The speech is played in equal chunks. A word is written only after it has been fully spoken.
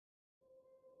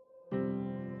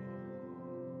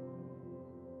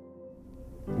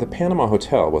Panama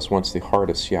Hotel was once the heart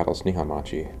of Seattle's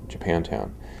Nihonmachi,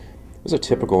 Japantown. It was a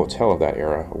typical hotel of that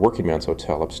era, a working man's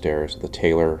hotel upstairs with a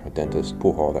tailor, a dentist,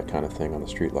 pool hall, that kind of thing on the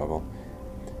street level.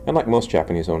 And like most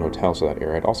Japanese-owned hotels of that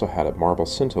era, it also had a marble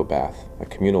Shinto bath, a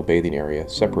communal bathing area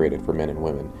separated for men and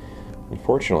women.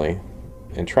 Unfortunately,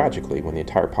 and tragically, when the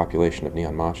entire population of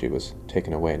Nihonmachi was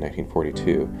taken away in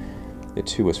 1942, it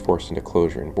too was forced into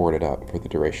closure and boarded up for the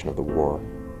duration of the war.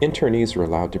 Internees were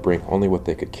allowed to bring only what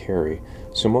they could carry,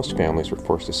 so most families were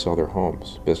forced to sell their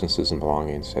homes, businesses, and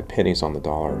belongings at pennies on the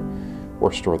dollar,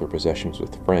 or store their possessions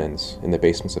with friends in the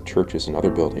basements of churches and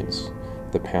other buildings,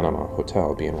 the Panama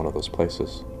Hotel being one of those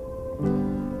places.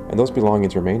 And those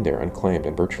belongings remained there unclaimed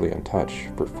and virtually untouched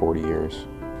for 40 years.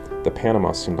 The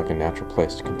Panama seemed like a natural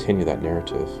place to continue that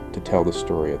narrative, to tell the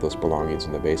story of those belongings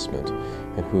in the basement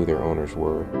and who their owners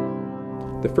were.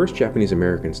 The first Japanese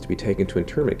Americans to be taken to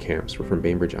internment camps were from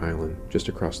Bainbridge Island, just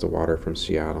across the water from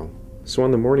Seattle. So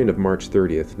on the morning of March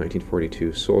 30th,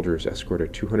 1942, soldiers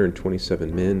escorted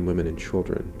 227 men, women, and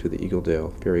children to the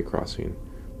Eagledale ferry crossing,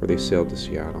 where they sailed to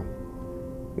Seattle.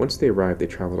 Once they arrived, they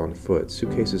traveled on foot,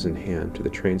 suitcases in hand, to the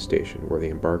train station, where they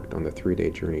embarked on the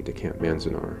 3-day journey to Camp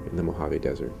Manzanar in the Mojave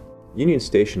Desert. Union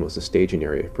Station was the staging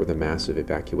area for the massive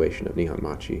evacuation of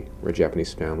Nihonmachi, where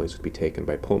Japanese families would be taken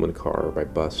by Pullman car or by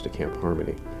bus to Camp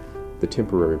Harmony, the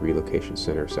temporary relocation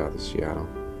center south of Seattle.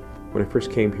 When I first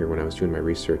came here when I was doing my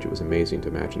research, it was amazing to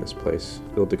imagine this place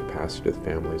filled to capacity with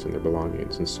families and their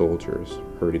belongings and soldiers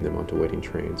herding them onto waiting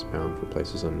trains bound for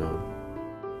places unknown.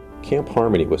 Camp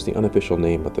Harmony was the unofficial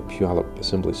name of the Puyallup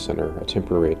Assembly Center, a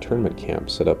temporary internment camp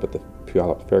set up at the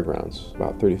Puyallup Fairgrounds,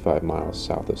 about 35 miles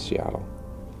south of Seattle.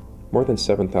 More than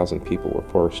 7,000 people were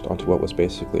forced onto what was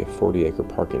basically a 40-acre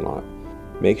parking lot.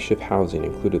 Makeshift housing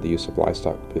included the use of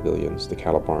livestock pavilions, the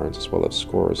cattle barns, as well as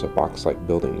scores of box-like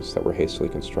buildings that were hastily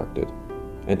constructed.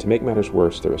 And to make matters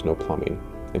worse, there was no plumbing.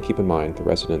 And keep in mind, the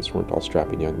residents weren't all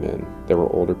strapping young men. There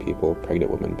were older people, pregnant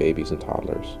women, babies, and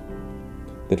toddlers.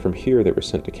 Then from here, they were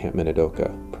sent to Camp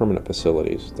Minidoka, permanent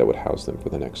facilities that would house them for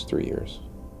the next 3 years.